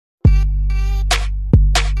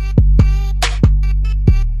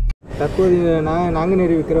தற்போதைய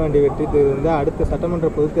நாங்குநேரி விக்கிரவாண்டி வெற்றி தேர்தல் வந்து அடுத்த சட்டமன்ற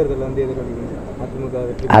பொதுத் தேர்தலில் வந்து எதிர்கொள்ளுங்க.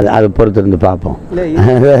 அதை பொறுத்து இருந்து பார்ப்போம்.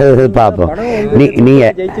 பார்ப்போம்.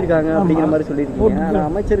 நீங்கள் ஜெயிச்சிருக்காங்க அப்படிங்கிற மாதிரி சொல்லியிருக்கீங்க. ஆனால்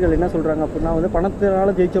அமைச்சர்கள் என்ன சொல்கிறாங்க அப்படின்னா வந்து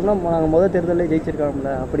பணத்தினால ஜெயிச்சோம்னா நாங்கள் முதல் தேர்தலே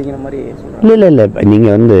ஜெயிச்சிருக்காங்கல்ல அப்படிங்கிற மாதிரி சொல்கிறாங்க. இல்லை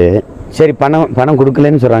நீங்கள் வந்து சரி பணம்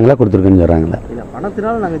கொடுக்கலன்னு சொல்கிறாங்களா கொடுத்துருக்குன்னு சொல்கிறாங்களா? இல்லை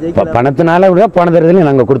பணத்தினால நாங்கள் ஜெயிக்கல. பணத்தினால விட போன தடவை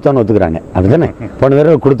நாங்கள் கொடுத்தோன்னு ஒத்துக்கிறாங்க. அதுதானே போன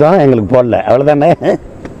தடவை கொடுத்தோம் எங்களுக்கு போடல, அவ்வளோதானே.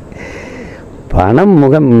 பணம்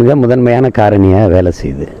மிக முதன்மையான காரணியாக வேலை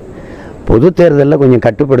செய்யுது. பொது தேர்தலில் கொஞ்சம்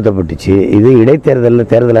கட்டுப்படுத்தப்பட்டுச்சு. இது இடைத்தேர்தலில்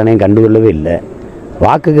தேர்தல் ஆணையம் கண்டுகொள்ளவே இல்லை.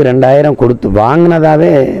 வாக்குக்கு 2000 கொடுத்து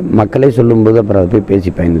வாங்கினதாவே மக்களே சொல்லும்போது அப்புறம் அதை போய் பேசி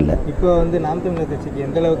பயனில்லை. இப்போ வந்து நாம் தமிழர் கட்சிக்கு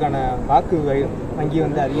எந்த அளவுக்கான வாக்கு வங்கி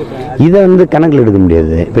வந்து அதிக இதை வந்து கணக்கில் எடுக்க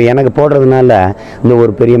முடியாது. இப்போ எனக்கு போடுறதுனால இந்த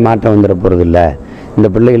ஒரு பெரிய மாற்றம் வந்துட போகிறது இல்லை, இந்த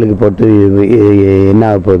பிள்ளைகளுக்கு போட்டு என்ன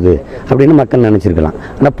ஆக போகுது அப்படின்னு மக்கள் நினச்சிருக்கலாம்.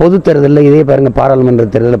 ஆனால் பொது தேர்தலில் இதே பாருங்கள், பாராளுமன்ற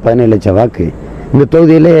தேர்தலில் 17 லட்சம் வாக்கு, இந்த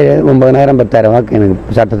தொகுதியிலே 9000 10,000 வாக்கு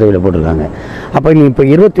எனக்கு சட்டத்தொகுதியில் போட்டிருக்காங்க. அப்போ இப்போ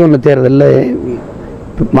 21 தேர்தலில்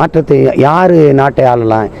மாற்றத்தை யார் நாட்டை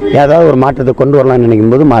ஆளலாம், ஏதாவது ஒரு மாற்றத்தை கொண்டு வரலாம்னு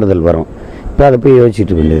நினைக்கும் போது மாறுதல் வரும். இப்போ அதை போய்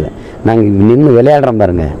யோசிச்சுட்டு வேண்டியது. நாங்கள் நின்று விளையாடுறோம்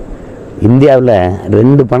பாருங்கள். இந்தியாவில்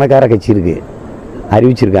 2 பணக்கார கட்சி இருக்குது,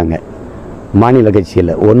 அறிவிச்சிருக்காங்க மாநில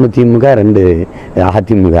கட்சியில். 1 திமுக 2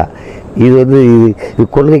 அதிமுக. இது வந்து இது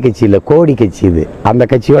கொள்கை கட்சி இல்லை, கோடி கட்சி. இது அந்த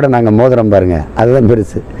கட்சியோட நாங்கள் மோதிரம் பாருங்கள், அதுதான்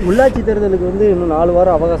பெருசு. உள்ளாட்சி தேர்தலுக்கு வந்து இன்னும் 4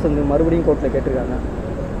 வாரம் அவகாசம் மறுபடியும் கோர்ட்டில் கேட்டிருக்காங்க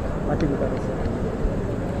அதிமுக அரசு.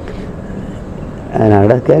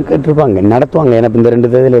 கேட்டுருப்பாங்க, நடத்துவாங்க. ஏன்னா இந்த 2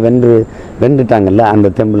 தேர்தலில் வென்றுட்டாங்கல்ல, அந்த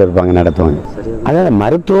தெம்பில் இருப்பாங்க, நடத்துவாங்க. அதாவது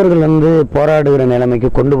மருத்துவர்கள் வந்து போராடுகிற நிலைமைக்கு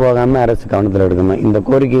கொண்டு போகாமல் அரசு கவனத்தில் எடுக்கணும். இந்த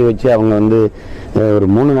கோரிக்கையை வச்சு அவங்க வந்து ஒரு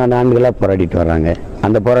 3-4 ஆண்டுகளாக போராடிட்டு வர்றாங்க.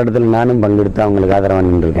 அந்த போராட்டத்தில் நானும் பங்கெடுத்து அவங்களுக்கு ஆதரவாக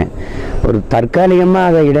நின்றுருக்கேன். ஒரு தற்காலிகமாக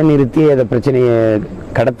அதை இடைநிறுத்தி அதை பிரச்சனையை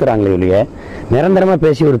கடத்துகிறாங்களே ஒழிய நிரந்தரமாக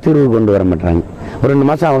பேசி ஒரு தீர்வு கொண்டு வர மாட்டாங்க. ஒரு 2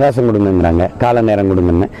 மாதம் அவகாசம் கொடுங்கிறாங்க, கால நேரம்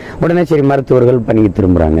கொடுங்கன்னு. உடனே சரி மருத்துவர்கள் பணிக்கு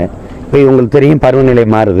திரும்புகிறாங்க. இப்போ உங்களுக்கு தெரியும், பருவநிலை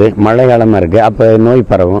மாறுது, மழை காலமாக இருக்குது, அப்போ நோய்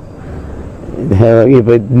பரவும்,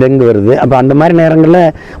 இப்போ டெங்கு வருது. அப்போ அந்த மாதிரி நேரங்களில்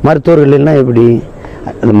மருத்துவர்கள் எல்லாம் எப்படி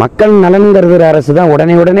மக்கள் நலனுங்கிறது அரசு தான்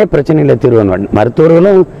உடனே பிரச்சனையில் தீர்வு.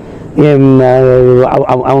 மருத்துவர்களும்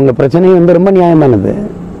அவங்க பிரச்சனை வந்து ரொம்ப நியாயமானது,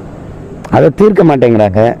 அதை தீர்க்க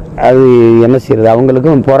மாட்டேங்கிறாங்க. அது என்ன செய்யறது,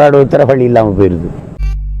 அவங்களுக்கும் போராடுவதற்கு வழி இல்லாமல் போயிடுது.